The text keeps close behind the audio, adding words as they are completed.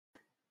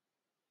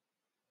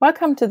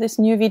Welcome to this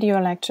new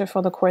video lecture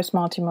for the course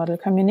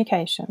Multimodal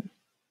Communication.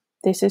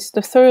 This is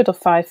the third of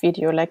 5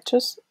 video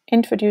lectures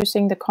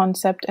introducing the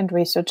concept and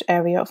research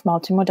area of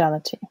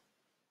multimodality.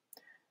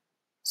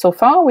 So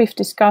far, we've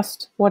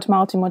discussed what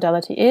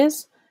multimodality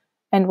is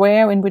and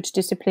where in which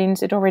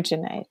disciplines it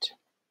originates.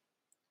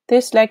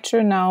 This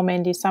lecture now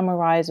mainly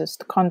summarizes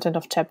the content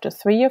of Chapter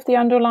 3 of the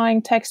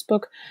underlying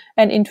textbook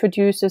and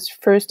introduces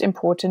first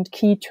important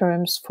key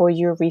terms for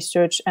your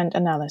research and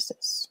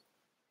analysis.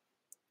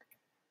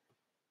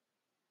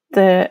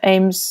 The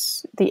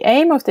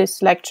aim of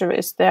this lecture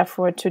is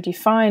therefore to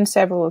define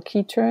several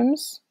key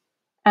terms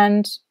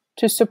and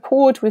to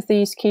support with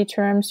these key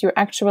terms your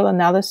actual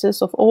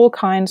analysis of all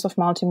kinds of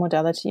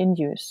multimodality in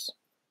use.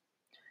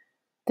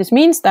 This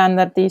means then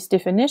that these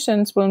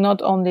definitions will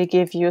not only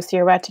give you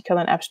theoretical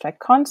and abstract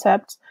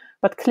concepts,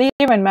 but clear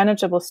and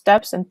manageable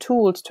steps and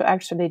tools to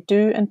actually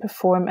do and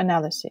perform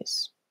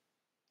analyses.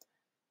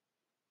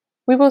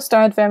 We will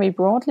start very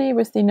broadly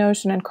with the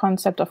notion and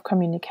concept of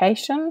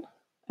communication,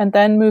 and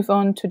then move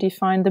on to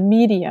define the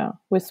media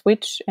with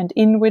which and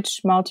in which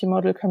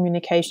multimodal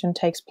communication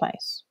takes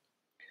place.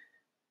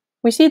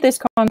 We see this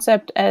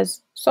concept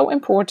as so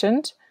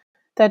important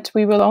that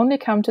we will only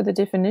come to the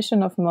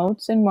definition of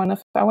modes in one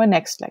of our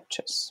next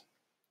lectures.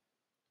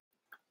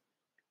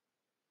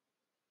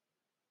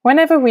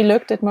 Whenever we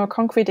looked at more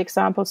concrete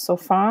examples so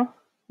far,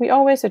 we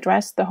always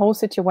addressed the whole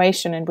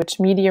situation in which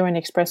media and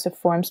expressive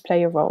forms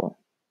play a role.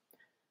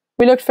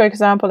 We looked, for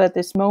example, at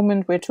this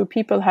moment where two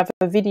people have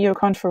a video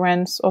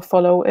conference or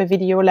follow a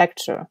video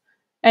lecture,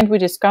 and we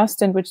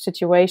discussed in which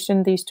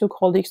situation these two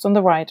colleagues on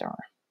the right are.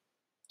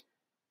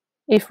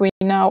 If we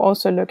now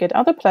also look at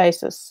other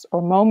places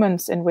or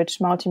moments in which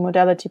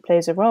multimodality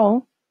plays a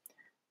role,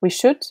 we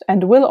should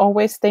and will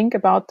always think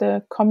about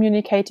the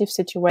communicative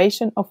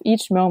situation of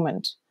each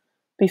moment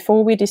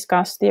before we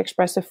discuss the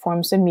expressive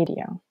forms in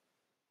media.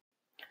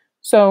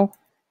 So,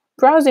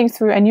 browsing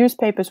through a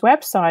newspaper's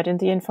website and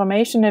the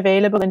information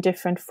available in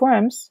different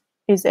forms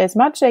is as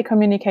much a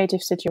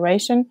communicative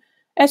situation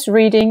as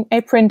reading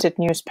a printed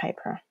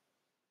newspaper.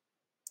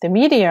 The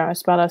media,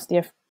 as well as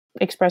the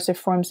expressive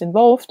forms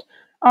involved,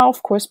 are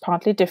of course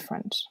partly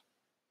different.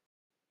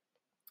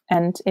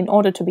 And in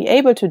order to be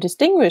able to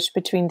distinguish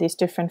between these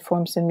different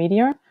forms in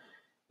media,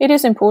 it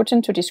is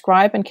important to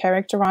describe and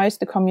characterize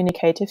the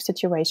communicative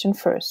situation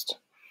first.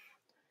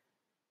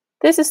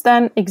 This is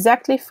then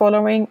exactly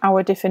following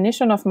our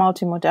definition of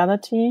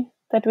multimodality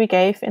that we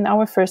gave in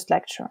our first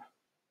lecture.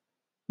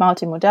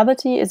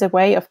 Multimodality is a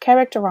way of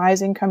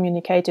characterizing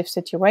communicative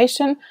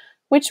situation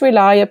which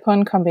rely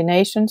upon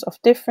combinations of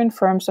different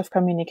forms of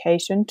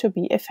communication to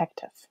be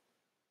effective.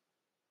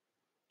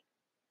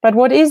 But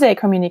what is a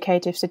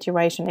communicative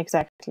situation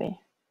exactly?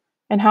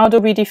 And how do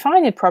we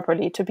define it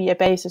properly to be a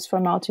basis for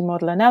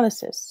multimodal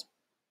analysis?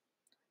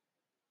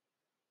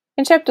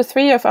 In Chapter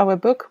 3 of our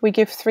book, we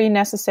give 3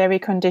 necessary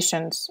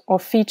conditions or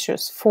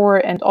features for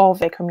and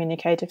of a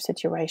communicative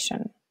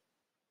situation.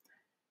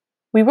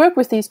 We work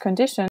with these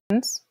conditions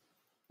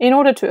in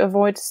order to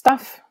avoid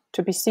stuff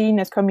to be seen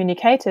as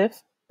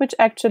communicative, which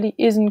actually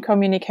isn't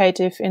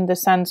communicative in the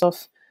sense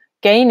of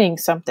gaining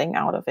something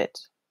out of it.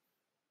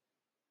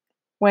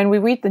 When we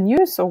read the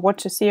news or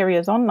watch a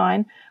series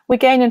online, we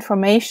gain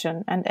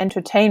information and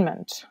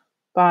entertainment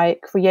by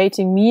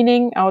creating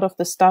meaning out of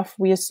the stuff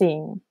we are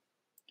seeing.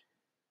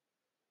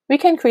 We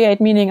can create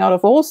meaning out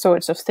of all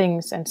sorts of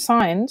things and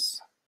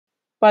signs,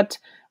 but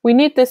we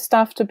need this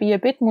stuff to be a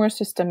bit more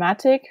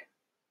systematic,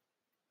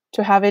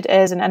 to have it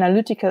as an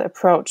analytical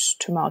approach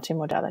to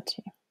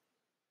multimodality.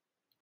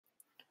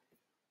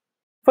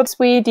 For this,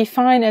 we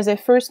define as a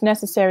first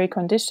necessary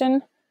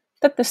condition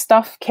that the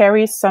stuff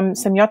carries some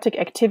semiotic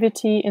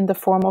activity in the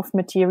form of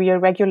material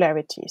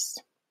regularities.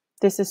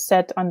 This is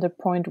set under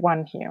point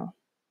 1 here.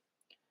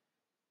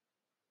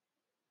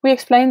 We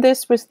explain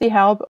this with the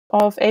help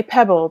of a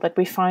pebble that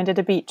we find at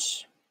a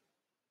beach.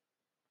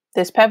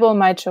 This pebble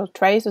might show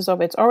traces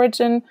of its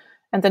origin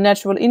and the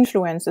natural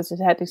influences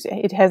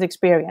it has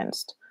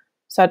experienced,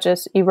 such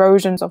as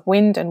erosions of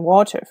wind and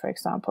water, for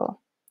example.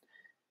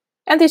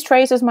 And these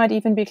traces might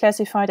even be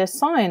classified as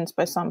signs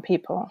by some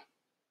people.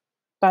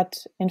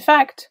 But in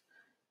fact,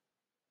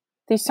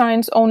 these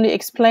signs only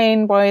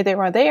explain why they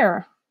are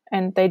there,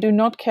 and they do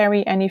not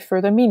carry any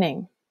further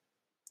meaning.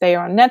 They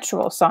are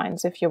natural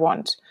signs, if you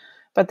want,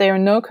 but they are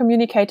no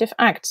communicative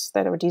acts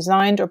that are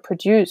designed or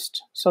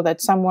produced so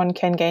that someone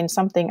can gain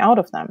something out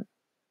of them.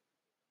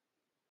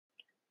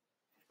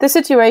 The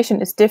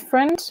situation is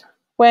different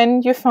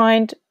when you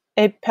find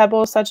a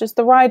pebble such as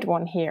the right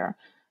one here,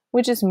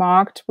 which is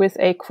marked with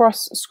a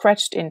cross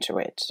scratched into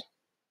it.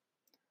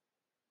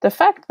 The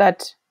fact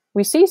that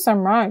we see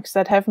some marks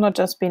that have not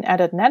just been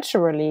added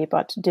naturally,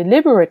 but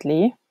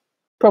deliberately,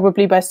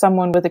 probably by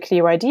someone with a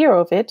clear idea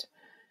of it,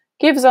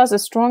 gives us a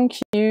strong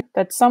cue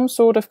that some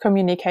sort of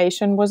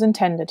communication was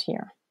intended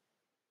here.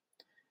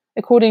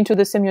 According to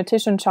the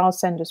semiotician Charles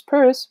Sanders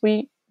Peirce,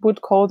 we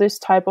would call this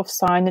type of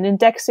sign an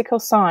indexical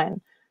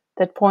sign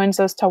that points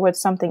us towards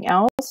something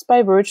else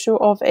by virtue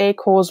of a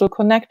causal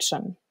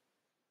connection.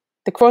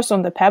 The cross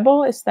on the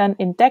pebble is then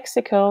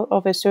indexical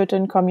of a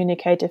certain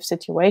communicative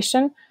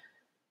situation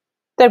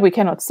that we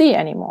cannot see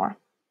anymore.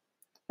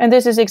 And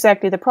this is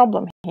exactly the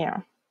problem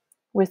here.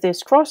 With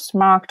this cross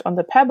marked on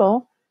the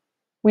pebble,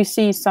 we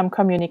see some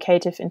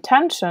communicative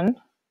intention,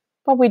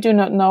 but we do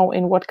not know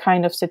in what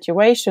kind of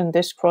situation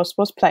this cross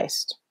was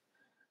placed.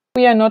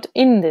 We are not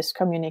in this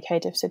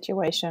communicative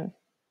situation.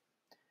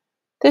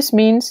 This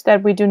means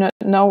that we do not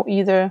know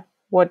either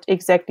what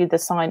exactly the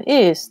sign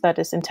is that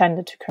is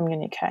intended to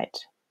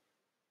communicate.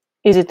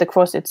 Is it the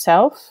cross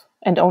itself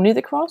and only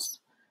the cross?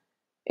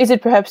 Is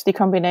it perhaps the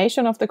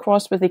combination of the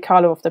cross with the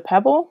color of the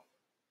pebble?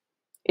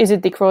 Is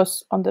it the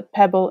cross on the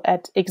pebble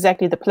at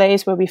exactly the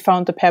place where we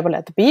found the pebble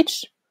at the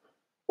beach?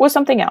 Or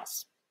something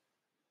else?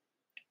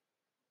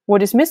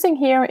 What is missing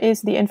here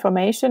is the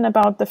information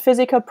about the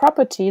physical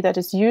property that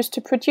is used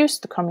to produce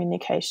the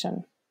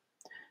communication.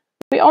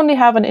 We only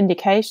have an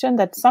indication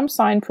that some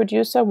sign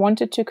producer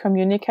wanted to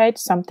communicate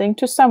something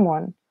to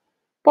someone,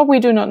 but we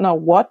do not know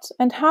what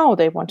and how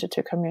they wanted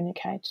to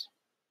communicate.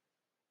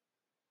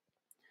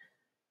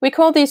 We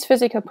call these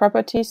physical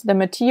properties the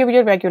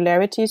material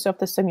regularities of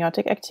the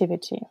semiotic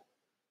activity.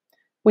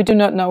 We do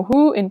not know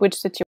who, in which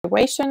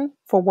situation,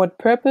 for what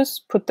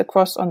purpose put the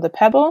cross on the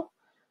pebble,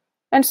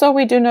 and so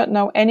we do not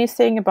know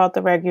anything about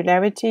the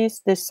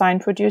regularities this sign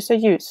producer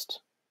used,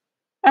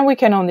 and we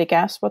can only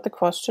guess what the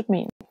cross should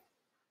mean.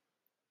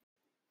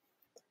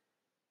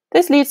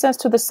 This leads us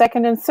to the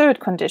second and third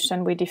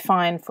condition we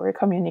define for a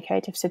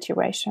communicative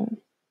situation.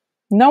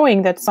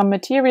 Knowing that some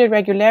material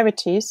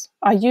regularities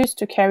are used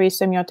to carry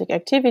semiotic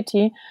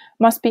activity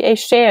must be a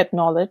shared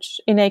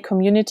knowledge in a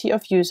community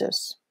of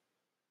users.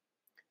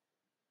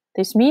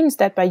 This means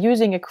that by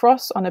using a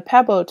cross on a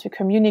pebble to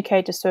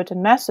communicate a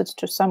certain message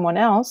to someone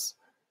else,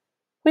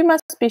 we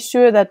must be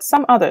sure that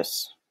some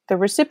others, the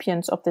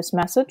recipients of this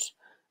message,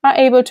 are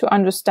able to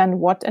understand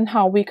what and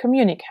how we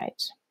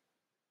communicate.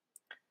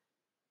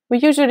 We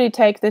usually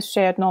take this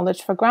shared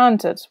knowledge for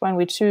granted when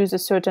we choose a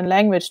certain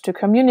language to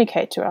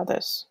communicate to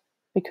others,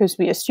 because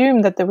we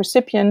assume that the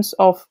recipients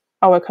of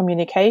our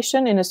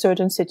communication in a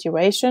certain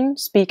situation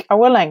speak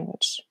our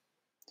language.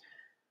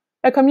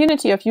 A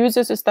community of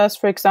users is thus,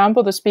 for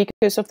example, the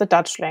speakers of the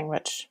Dutch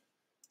language.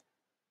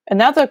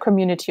 Another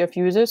community of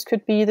users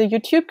could be the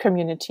YouTube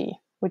community,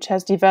 which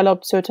has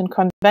developed certain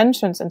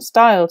conventions and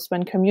styles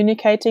when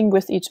communicating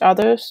with each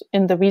other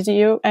in the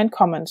video and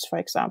comments, for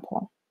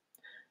example.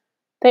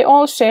 They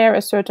all share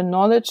a certain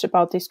knowledge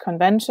about these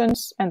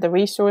conventions and the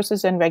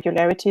resources and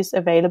regularities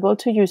available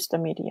to use the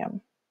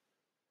medium.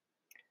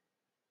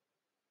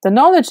 The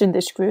knowledge in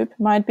this group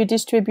might be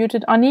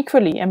distributed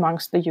unequally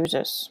amongst the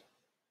users.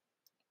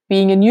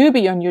 Being a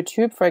newbie on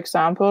YouTube, for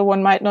example,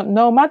 one might not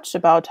know much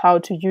about how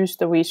to use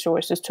the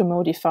resources to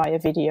modify a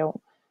video,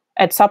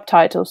 add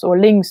subtitles or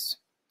links,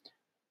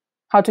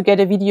 how to get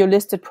a video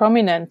listed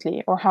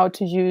prominently, or how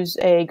to use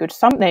a good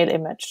thumbnail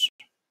image.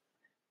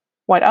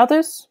 While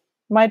others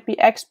might be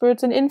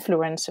experts and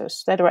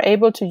influencers that are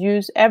able to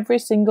use every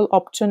single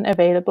option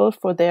available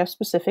for their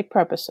specific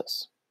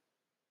purposes.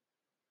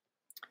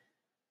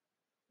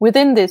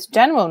 Within this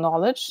general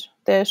knowledge,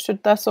 there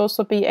should thus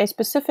also be a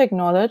specific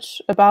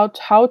knowledge about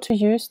how to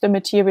use the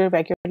material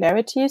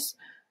regularities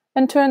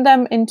and turn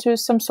them into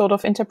some sort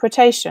of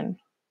interpretation,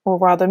 or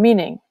rather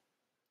meaning.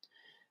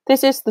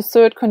 This is the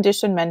third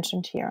condition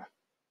mentioned here.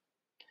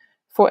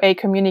 For a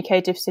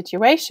communicative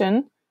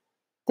situation,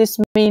 this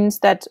means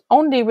that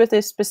only with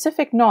this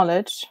specific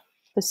knowledge,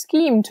 the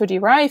scheme to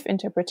derive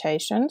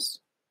interpretations,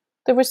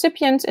 the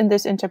recipients in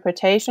this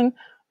interpretation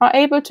are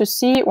able to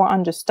see or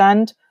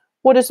understand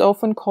what is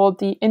often called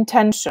the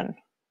intention,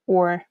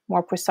 or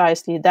more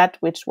precisely, that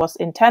which was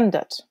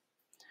intended.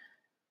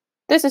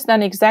 This is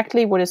then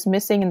exactly what is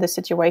missing in the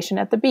situation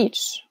at the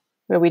beach,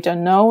 where we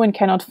don't know and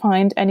cannot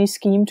find any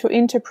scheme to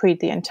interpret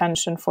the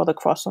intention for the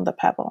cross on the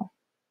pebble.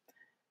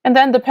 And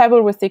then the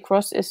pebble with the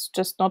cross is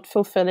just not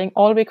fulfilling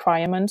all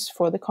requirements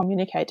for the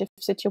communicative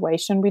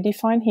situation we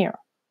define here.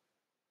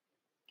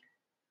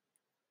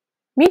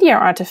 Media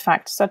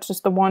artifacts, such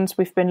as the ones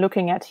we've been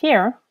looking at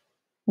here,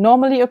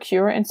 normally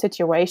occur in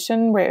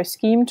situations where a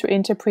scheme to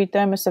interpret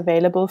them is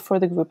available for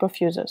the group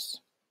of users.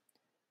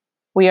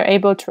 We are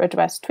able to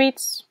address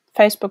tweets,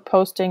 Facebook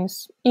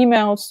postings,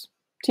 emails,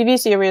 TV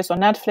series on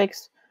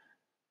Netflix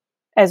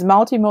as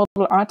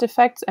multimodal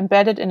artifacts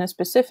embedded in a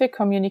specific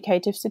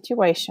communicative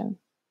situation,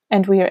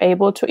 and we are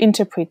able to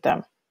interpret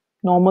them,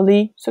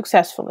 normally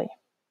successfully.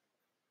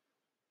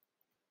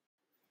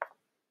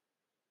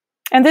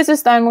 And this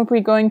is then what we're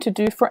going to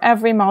do for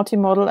every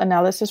multimodal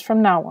analysis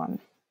from now on.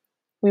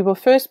 We will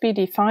first be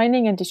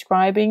defining and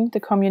describing the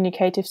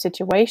communicative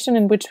situation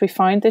in which we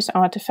find this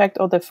artifact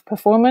or the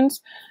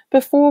performance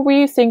before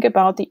we think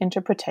about the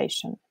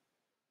interpretation.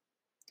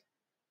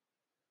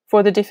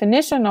 For the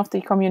definition of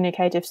the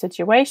communicative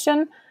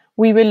situation,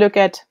 we will look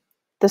at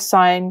the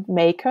sign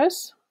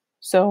makers,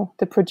 so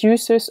the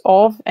producers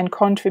of and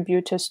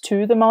contributors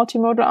to the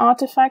multimodal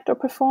artifact or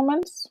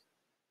performance.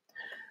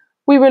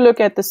 We will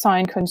look at the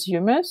sign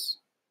consumers,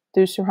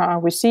 those who are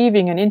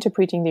receiving and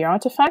interpreting the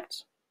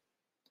artifact.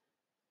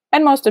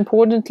 And most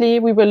importantly,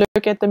 we will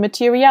look at the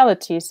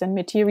materialities and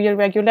material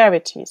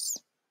regularities,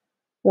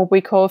 what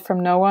we call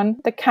from now on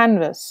the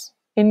canvas,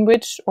 in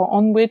which or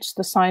on which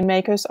the sign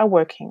makers are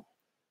working.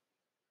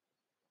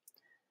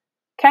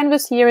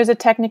 Canvas here is a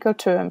technical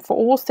term for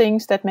all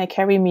things that may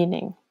carry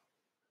meaning,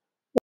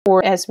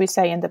 or as we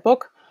say in the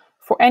book,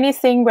 for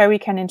anything where we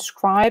can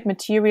inscribe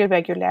material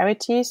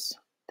regularities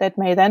that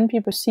may then be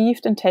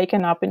perceived and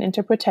taken up in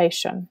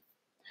interpretation.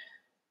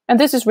 And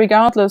this is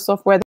regardless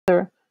of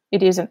whether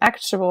it is an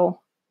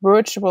actual,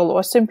 virtual,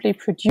 or simply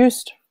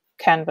produced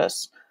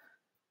canvas,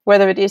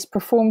 whether it is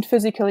performed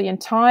physically in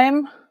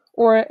time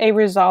or a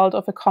result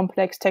of a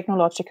complex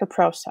technological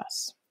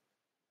process.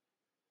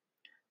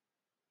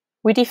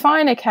 We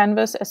define a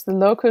canvas as the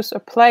locus or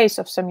place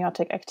of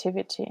semiotic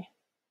activity,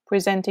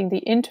 presenting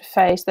the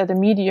interface that the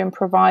medium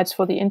provides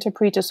for the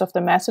interpreters of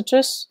the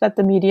messages that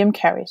the medium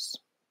carries.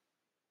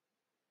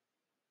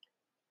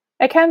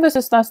 A canvas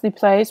is thus the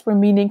place where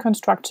meaning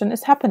construction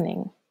is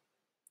happening.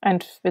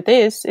 And with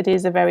this, it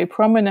is a very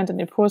prominent and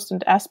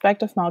important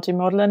aspect of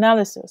multimodal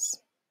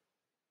analysis.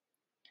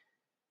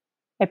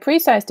 A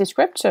precise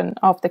description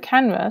of the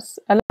canvas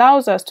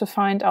allows us to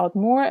find out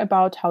more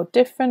about how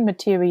different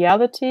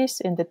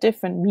materialities in the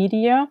different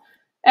media,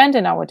 and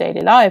in our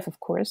daily life, of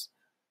course,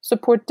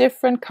 support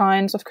different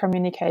kinds of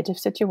communicative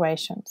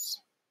situations.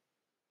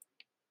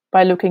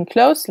 By looking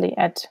closely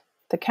at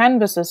the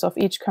canvases of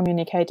each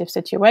communicative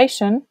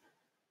situation,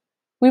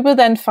 we will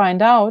then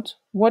find out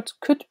what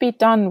could be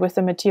done with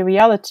the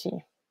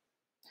materiality.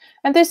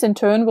 And this in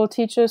turn will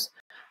teach us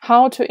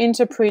how to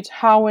interpret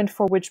how and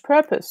for which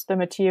purpose the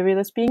material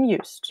is being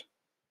used.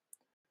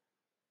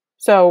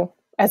 So,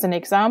 as an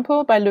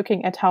example, by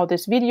looking at how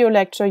this video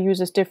lecture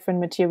uses different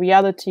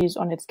materialities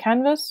on its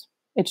canvas,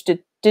 its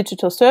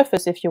digital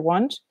surface if you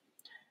want,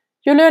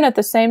 you learn at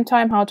the same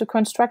time how to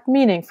construct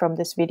meaning from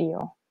this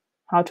video,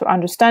 how to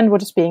understand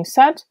what is being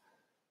said,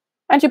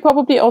 and you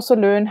probably also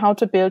learn how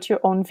to build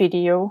your own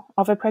video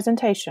of a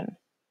presentation.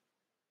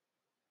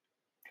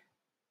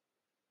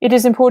 It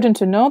is important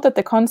to note that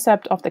the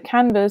concept of the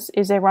canvas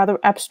is a rather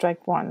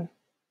abstract one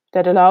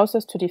that allows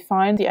us to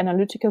define the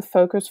analytical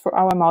focus for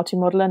our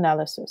multimodal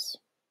analysis.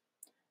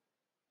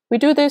 We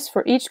do this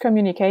for each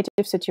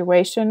communicative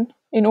situation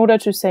in order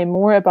to say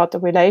more about the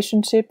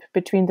relationship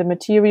between the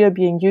material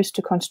being used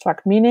to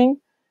construct meaning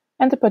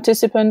and the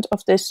participant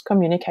of this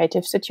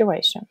communicative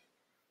situation.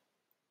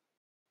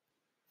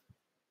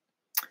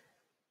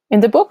 In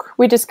the book,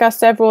 we discuss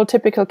several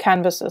typical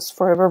canvases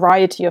for a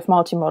variety of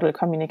multimodal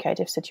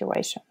communicative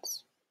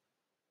situations.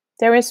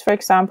 There is, for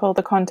example,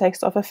 the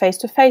context of a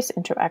face-to-face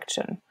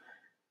interaction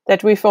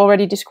that we've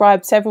already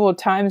described several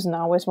times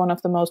now as one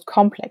of the most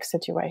complex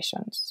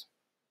situations.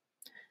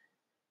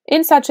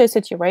 In such a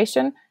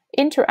situation,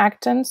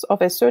 interactants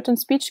of a certain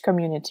speech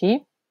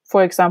community,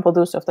 for example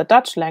those of the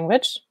Dutch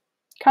language,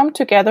 come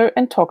together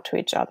and talk to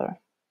each other.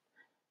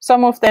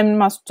 Some of them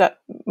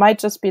might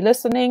just be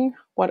listening,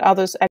 while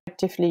others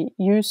actively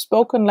use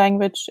spoken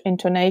language,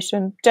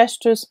 intonation,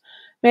 gestures,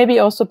 maybe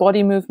also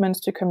body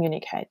movements to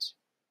communicate.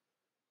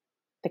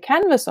 The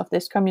canvas of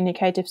this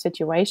communicative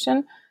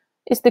situation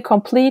is the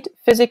complete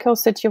physical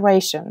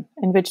situation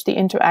in which the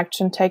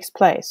interaction takes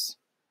place,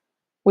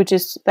 which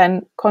is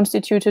then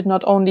constituted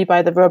not only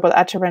by the verbal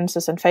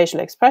utterances and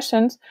facial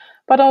expressions,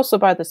 but also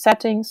by the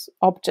settings,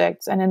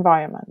 objects, and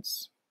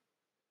environments.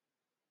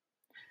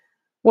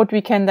 What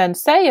we can then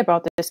say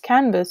about this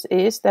canvas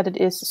is that it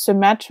is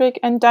symmetric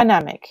and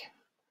dynamic.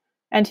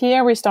 And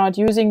here we start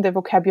using the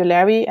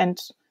vocabulary and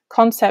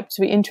concepts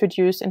we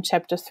introduced in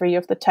Chapter 3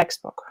 of the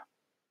textbook.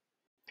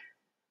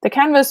 The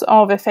canvas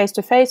of a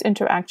face-to-face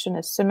interaction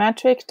is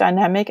symmetric,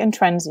 dynamic, and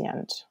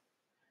transient.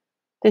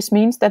 This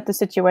means that the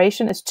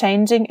situation is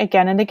changing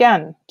again and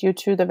again due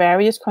to the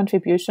various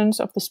contributions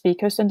of the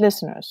speakers and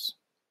listeners.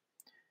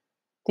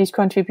 These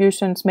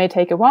contributions may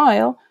take a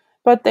while,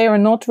 but they are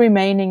not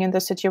remaining in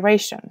the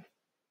situation.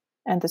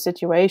 And the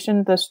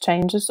situation thus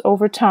changes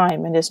over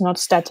time and is not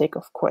static,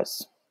 of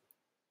course.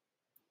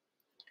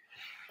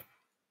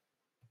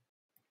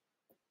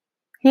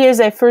 Here is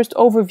a first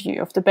overview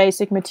of the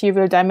basic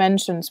material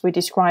dimensions we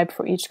describe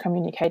for each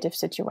communicative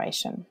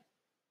situation.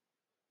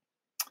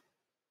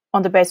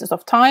 On the basis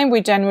of time, we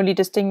generally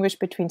distinguish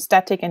between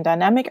static and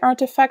dynamic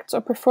artifacts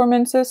or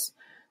performances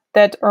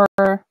that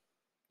are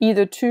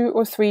either 2-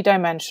 or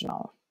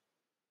 3-dimensional.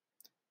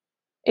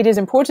 It is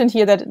important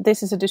here that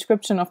this is a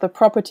description of the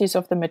properties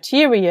of the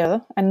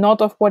material and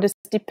not of what is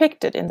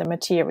depicted in the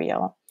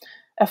material.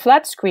 A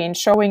flat screen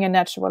showing a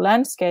natural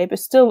landscape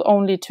is still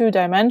only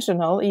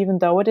 2-dimensional, even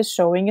though it is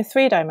showing a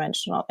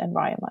 3-dimensional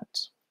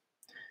environment.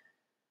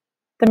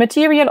 The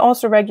material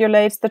also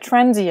regulates the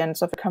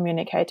transience of a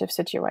communicative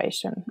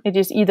situation. It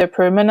is either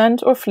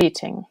permanent or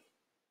fleeting.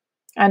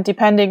 And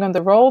depending on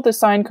the role the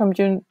sign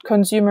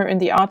consumer in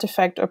the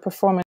artifact or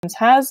performance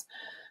has,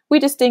 we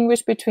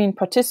distinguish between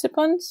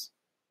participants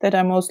that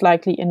are most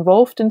likely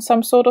involved in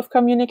some sort of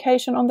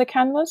communication on the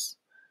canvas,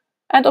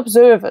 and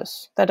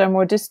observers that are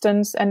more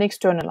distant and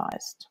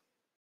externalized.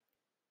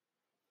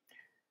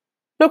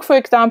 Look, for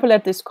example,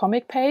 at this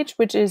comic page,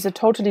 which is a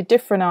totally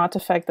different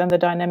artifact than the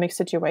dynamic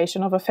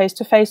situation of a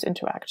face-to-face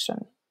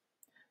interaction.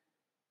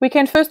 We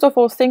can first of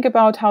all think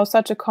about how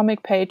such a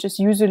comic page is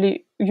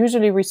usually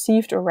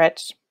received or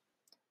read.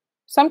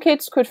 Some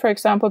kids could, for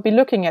example, be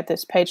looking at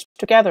this page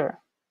together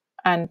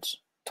and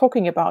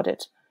talking about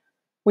it,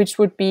 which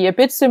would be a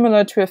bit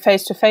similar to a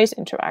face-to-face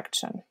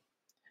interaction.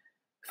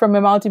 From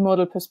a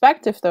multimodal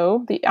perspective,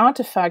 though, the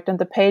artifact and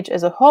the page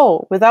as a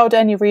whole, without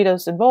any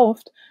readers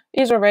involved,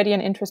 is already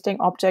an interesting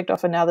object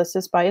of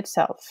analysis by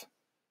itself.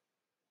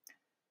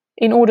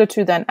 In order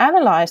to then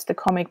analyze the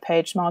comic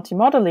page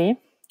multimodally,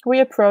 we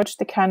approach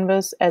the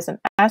canvas as an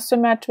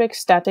asymmetric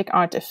static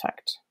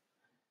artifact.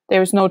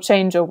 There is no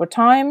change over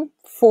time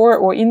for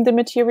or in the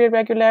material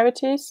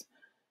regularities,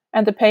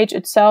 and the page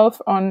itself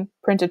on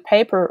printed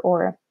paper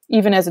or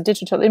even as a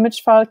digital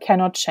image file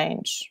cannot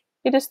change.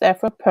 It is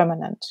therefore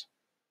permanent.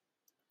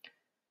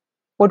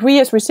 What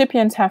we as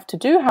recipients have to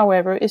do,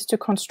 however, is to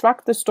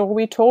construct the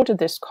story told in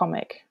this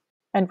comic,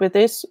 and with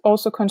this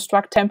also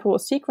construct temporal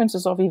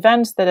sequences of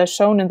events that are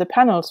shown in the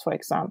panels, for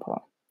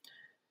example.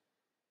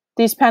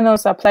 These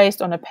panels are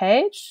placed on a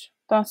page,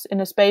 thus in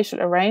a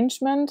spatial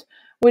arrangement,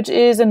 which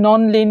is a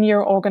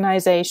non-linear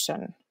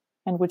organization,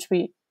 and which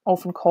we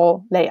often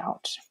call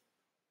layout.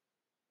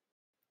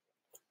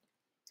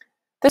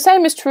 The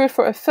same is true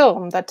for a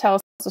film that tells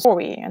a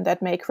story and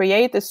that may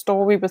create this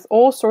story with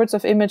all sorts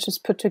of images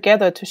put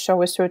together to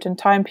show a certain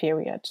time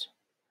period.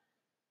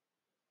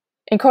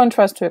 In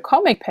contrast to a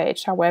comic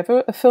page,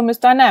 however, a film is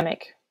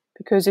dynamic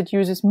because it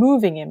uses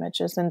moving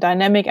images and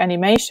dynamic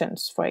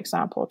animations, for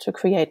example, to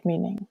create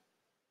meaning.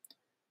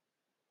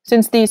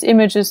 Since these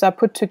images are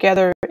put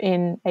together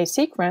in a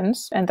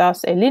sequence and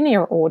thus a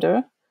linear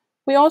order,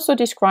 we also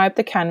describe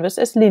the canvas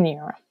as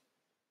linear.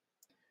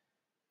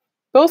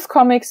 Both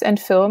comics and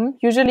film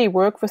usually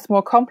work with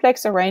more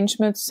complex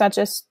arrangements such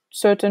as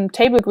certain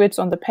table grids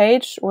on the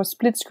page or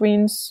split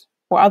screens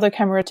or other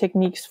camera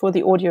techniques for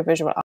the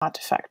audiovisual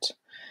artifact,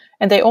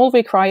 and they all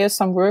require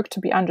some work to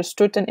be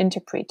understood and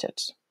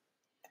interpreted.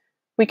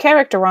 We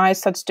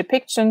characterize such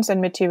depictions and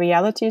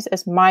materialities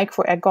as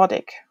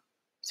microergodic,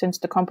 since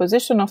the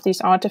composition of these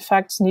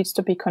artifacts needs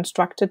to be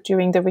constructed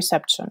during the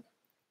reception.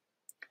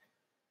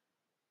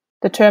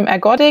 The term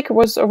ergodic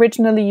was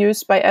originally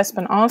used by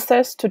Espen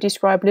Arthes to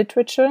describe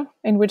literature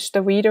in which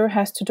the reader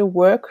has to do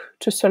work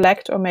to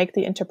select or make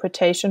the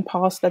interpretation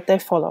paths that they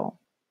follow.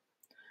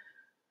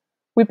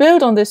 We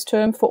build on this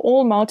term for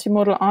all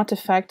multimodal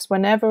artifacts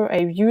whenever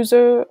a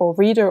user or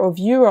reader or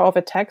viewer of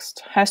a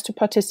text has to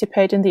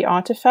participate in the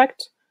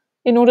artifact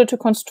in order to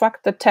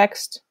construct the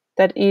text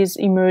that is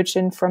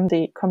emergent from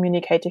the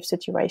communicative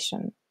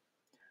situation.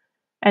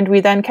 And we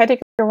then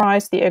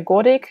categorize the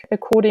ergodic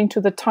according to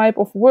the type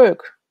of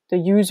work the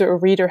user or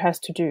reader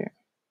has to do.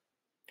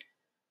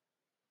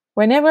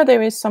 Whenever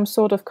there is some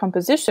sort of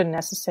composition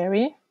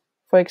necessary,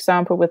 for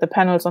example with the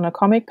panels on a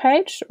comic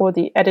page or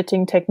the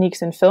editing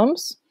techniques in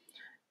films,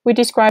 we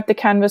describe the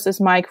canvas as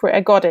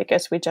microergodic,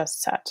 as we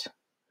just said.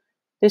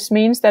 This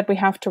means that we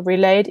have to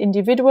relate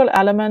individual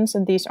elements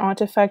in these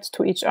artifacts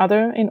to each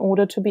other in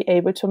order to be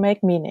able to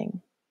make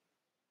meaning.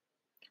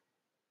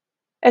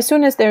 As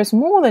soon as there is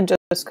more than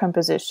just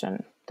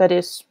composition, that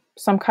is,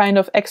 some kind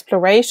of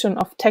exploration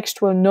of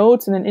textual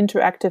nodes in an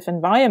interactive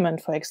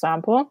environment, for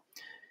example,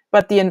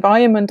 but the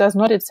environment does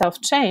not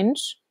itself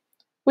change,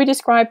 we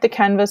describe the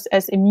canvas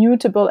as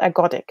immutable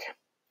ergodic.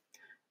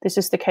 This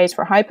is the case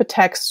for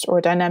hypertext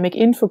or dynamic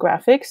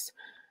infographics,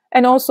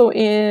 and also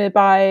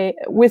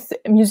with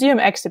museum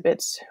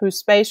exhibits whose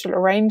spatial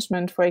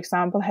arrangement, for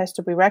example, has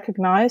to be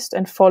recognized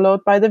and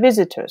followed by the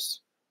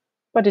visitors,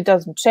 but it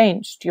doesn't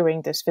change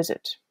during this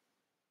visit.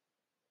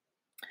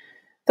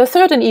 The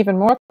third and even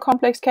more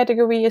complex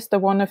category is the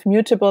one of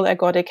mutable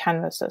ergodic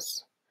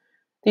canvases.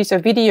 These are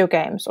video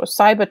games or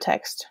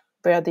cybertext,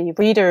 where the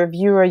reader,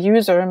 viewer,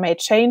 user may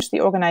change the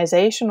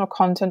organization or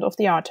content of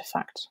the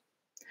artifact.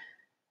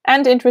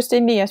 And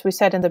interestingly, as we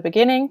said in the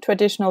beginning,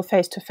 traditional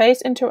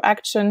face-to-face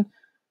interaction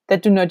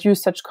that do not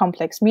use such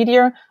complex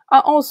media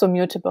are also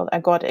mutable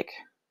ergodic,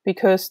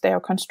 because they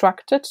are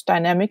constructed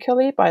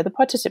dynamically by the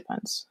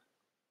participants.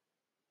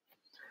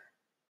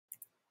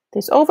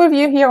 This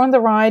overview here on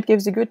the right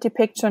gives a good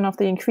depiction of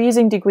the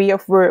increasing degree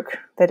of work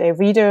that a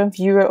reader,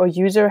 viewer, or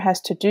user has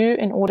to do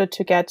in order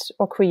to get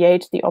or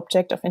create the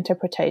object of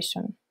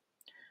interpretation.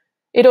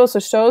 It also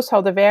shows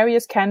how the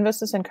various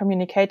canvases and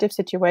communicative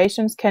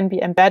situations can be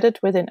embedded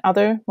within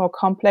other, more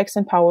complex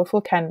and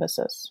powerful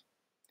canvases.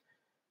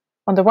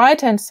 On the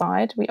right-hand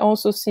side, we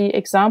also see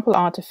example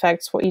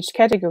artifacts for each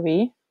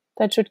category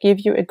that should give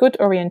you a good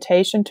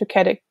orientation to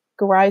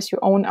categorize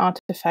your own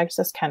artifacts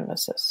as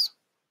canvases.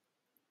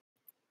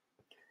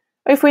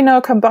 If we now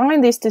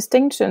combine these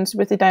distinctions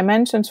with the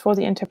dimensions for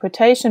the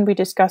interpretation we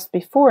discussed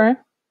before,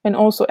 and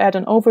also add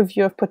an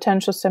overview of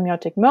potential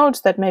semiotic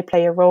modes that may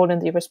play a role in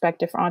the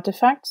respective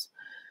artifacts,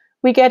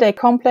 we get a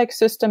complex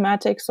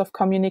systematics of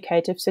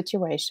communicative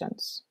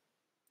situations.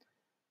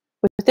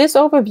 With this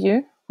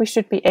overview, we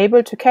should be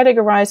able to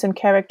categorize and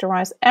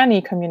characterize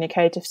any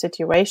communicative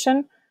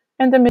situation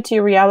and the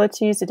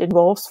materialities it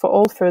involves for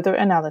all further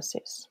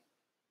analysis.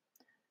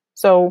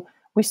 So,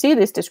 we see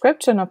this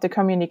description of the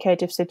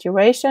communicative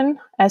situation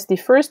as the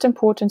first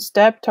important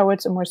step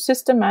towards a more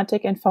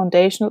systematic and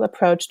foundational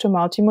approach to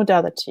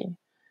multimodality,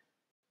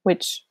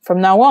 which,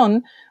 from now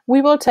on,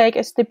 we will take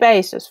as the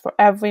basis for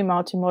every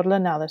multimodal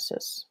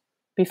analysis,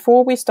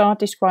 before we start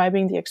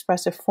describing the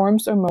expressive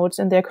forms or modes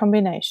and their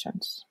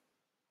combinations.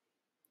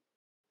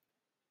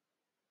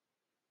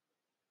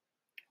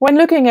 When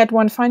looking at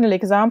one final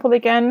example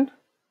again,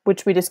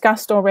 which we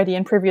discussed already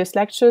in previous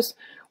lectures,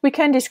 we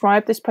can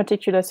describe this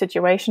particular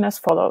situation as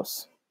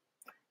follows.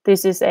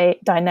 This is a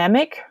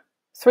dynamic,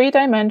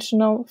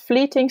 three-dimensional,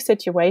 fleeting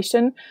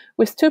situation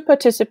with two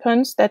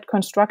participants that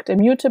construct a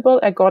mutable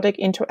ergodic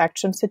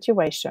interaction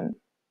situation.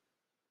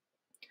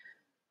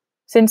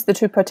 Since the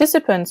two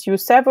participants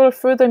use several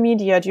further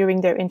media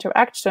during their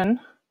interaction,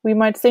 we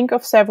might think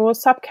of several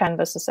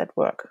sub-canvases at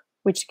work,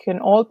 which can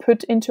all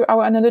put into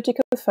our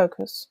analytical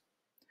focus.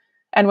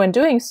 And when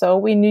doing so,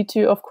 we need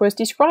to, of course,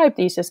 describe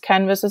these as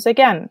canvases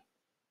again.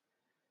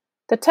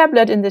 The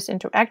tablet in this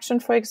interaction,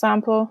 for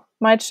example,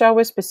 might show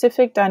a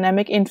specific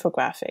dynamic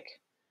infographic,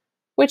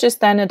 which is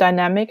then a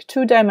dynamic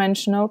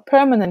two-dimensional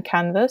permanent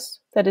canvas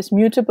that is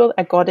mutable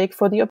ergodic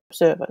for the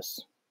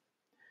observers.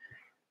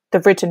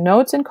 The written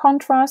notes, in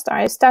contrast,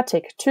 are a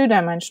static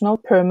two-dimensional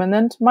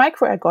permanent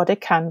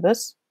microergodic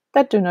canvas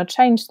that do not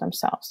change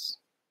themselves.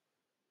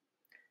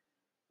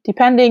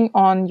 Depending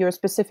on your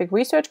specific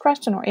research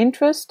question or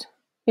interest,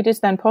 it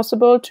is then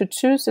possible to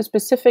choose a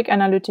specific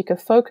analytical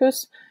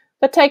focus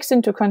that takes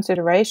into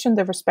consideration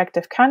the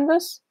respective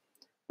canvas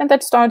and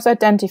that starts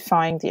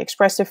identifying the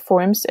expressive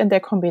forms and their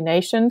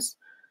combinations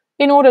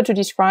in order to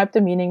describe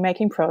the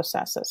meaning-making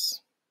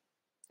processes.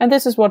 And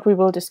this is what we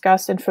will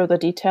discuss in further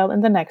detail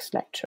in the next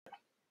lecture.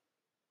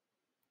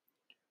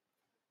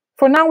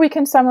 For now, we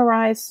can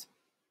summarize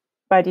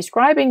by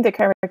describing the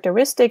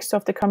characteristics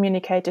of the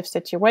communicative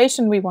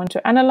situation we want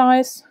to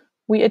analyze.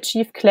 We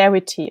achieve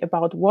clarity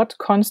about what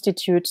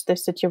constitutes the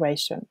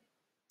situation.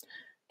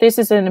 This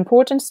is an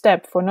important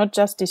step for not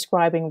just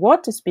describing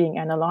what is being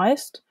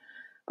analyzed,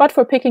 but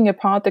for picking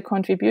apart the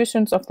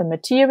contributions of the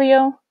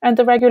material and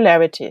the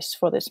regularities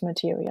for this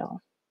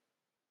material.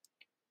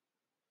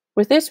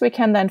 With this, we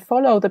can then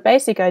follow the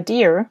basic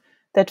idea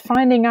that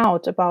finding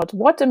out about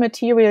what a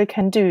material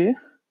can do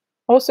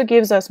also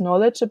gives us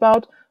knowledge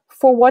about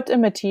for what a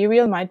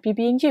material might be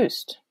being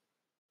used.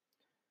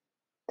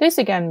 This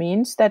again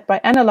means that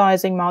by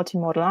analyzing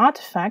multimodal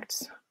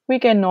artifacts, we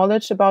gain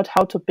knowledge about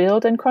how to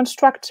build and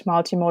construct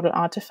multimodal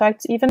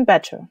artifacts even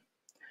better.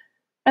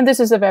 And this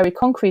is a very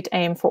concrete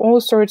aim for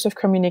all sorts of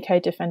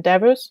communicative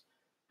endeavors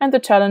and the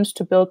challenge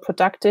to build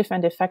productive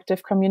and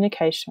effective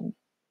communication.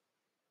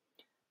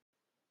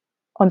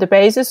 On the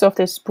basis of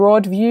this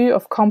broad view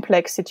of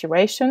complex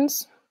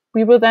situations,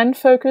 we will then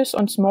focus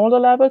on smaller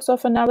levels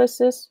of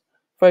analysis,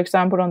 for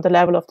example on the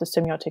level of the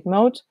semiotic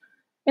mode,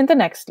 in the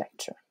next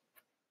lecture.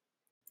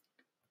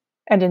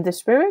 And in this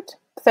spirit,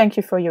 thank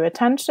you for your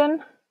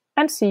attention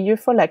and see you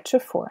for lecture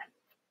 4.